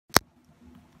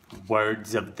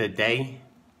Words of the day: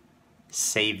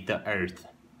 save the earth.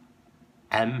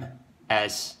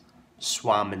 M.S.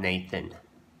 Swaminathan.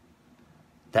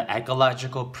 The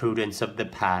ecological prudence of the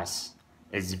past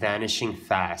is vanishing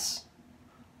fast,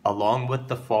 along with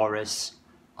the forests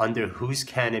under whose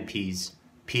canopies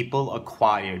people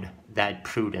acquired that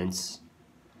prudence.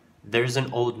 There's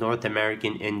an old North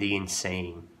American Indian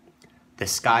saying, "The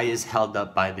sky is held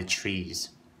up by the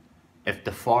trees." If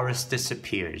the forest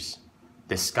disappears,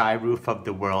 the sky roof of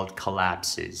the world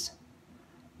collapses.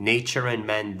 Nature and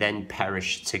men then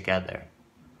perish together.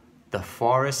 The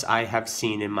forests I have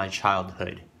seen in my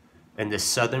childhood in the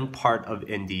southern part of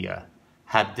India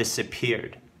have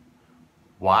disappeared.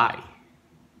 Why?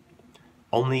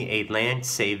 Only a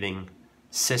land-saving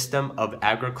system of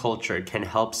agriculture can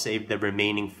help save the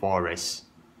remaining forests.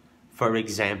 For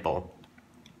example,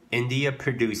 India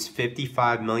produced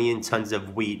 55 million tons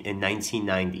of wheat in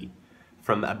 1990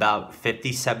 from about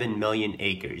 57 million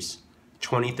acres,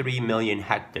 23 million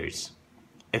hectares.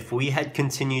 If we had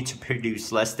continued to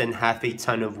produce less than half a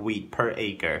ton of wheat per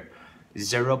acre,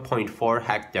 0.4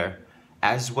 hectare,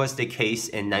 as was the case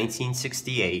in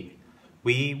 1968,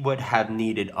 we would have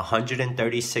needed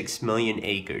 136 million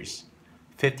acres,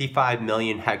 55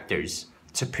 million hectares,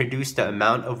 to produce the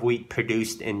amount of wheat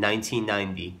produced in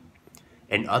 1990.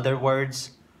 In other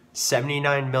words,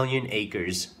 79 million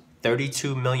acres,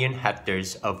 32 million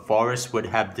hectares of forest would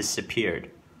have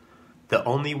disappeared. The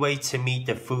only way to meet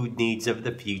the food needs of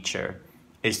the future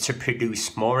is to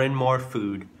produce more and more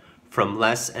food from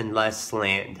less and less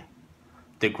land.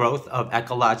 The growth of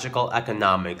ecological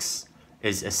economics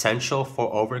is essential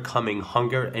for overcoming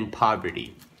hunger and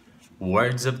poverty.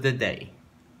 Words of the day: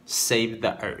 save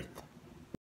the earth.